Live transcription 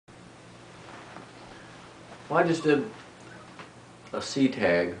Well, I just did a C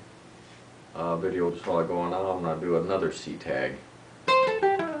tag video just while ago, and now I'm going to do another C tag.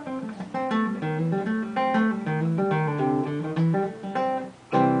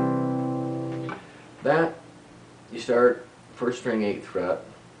 That, you start first string 8th fret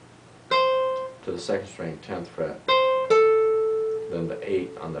to the second string 10th fret, then the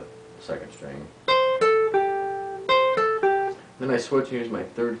 8 on the second string. Then I switch and use my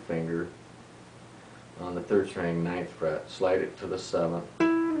third finger on the third string 9th fret, slide it to the 7th,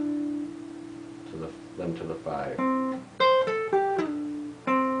 then to the 5.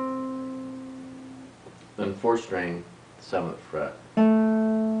 Then 4th string 7th fret,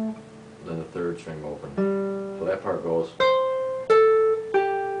 then the 3rd string open. So that part goes.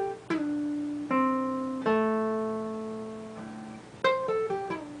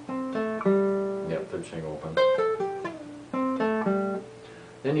 Yep, 3rd string open.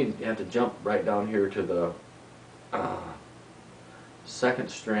 Then you have to jump right down here to the 2nd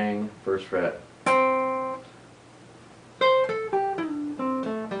string, 1st fret. You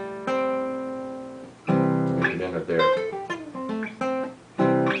can end it there, but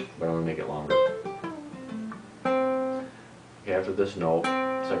I'm going to make it longer. Okay, after this note,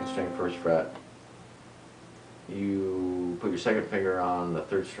 2nd string, 1st fret, you put your second finger on the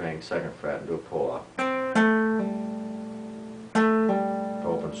 3rd string, 2nd fret, and do a pull-off.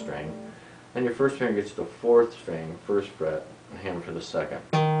 String. Then your 1st finger gets to the 4th string, 1st fret, and hammer to the 2nd,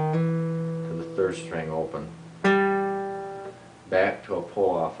 to the 3rd string open. Back to a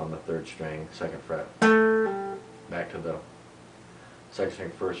pull off on the 3rd string, 2nd fret. Back to the 2nd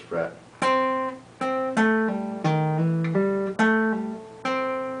string, 1st fret.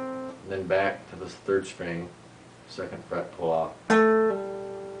 Then back to the 3rd string, 2nd fret, pull off.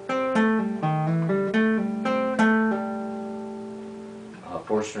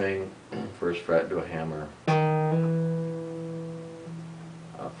 4th string, 1st fret, do a hammer.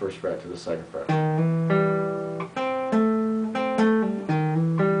 1st fret to the 2nd fret.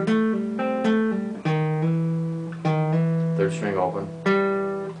 3rd string open.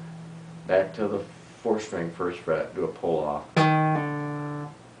 Back to the 4th string, 1st fret, do a pull off.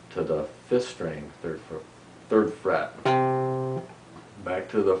 To the 5th string, 3rd fret. Back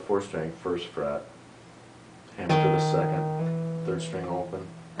to the 4th string, 1st fret. Hammer to the 2nd. 3rd string open,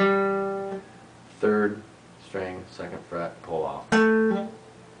 3rd string, 2nd fret, pull off.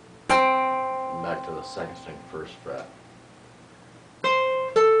 Back to the 2nd string, 1st fret.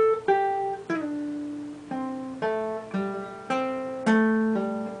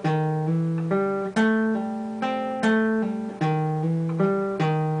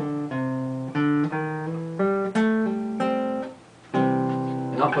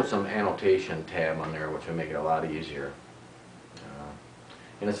 And I'll put some annotation tab on there, which will make it a lot easier.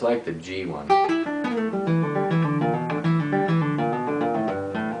 And it's like the G one.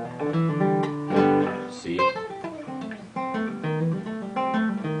 C.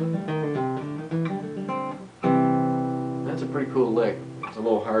 That's a pretty cool lick. It's a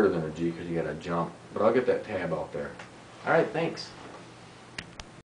little harder than a G because you got to jump. But I'll get that tab out there. Alright, thanks.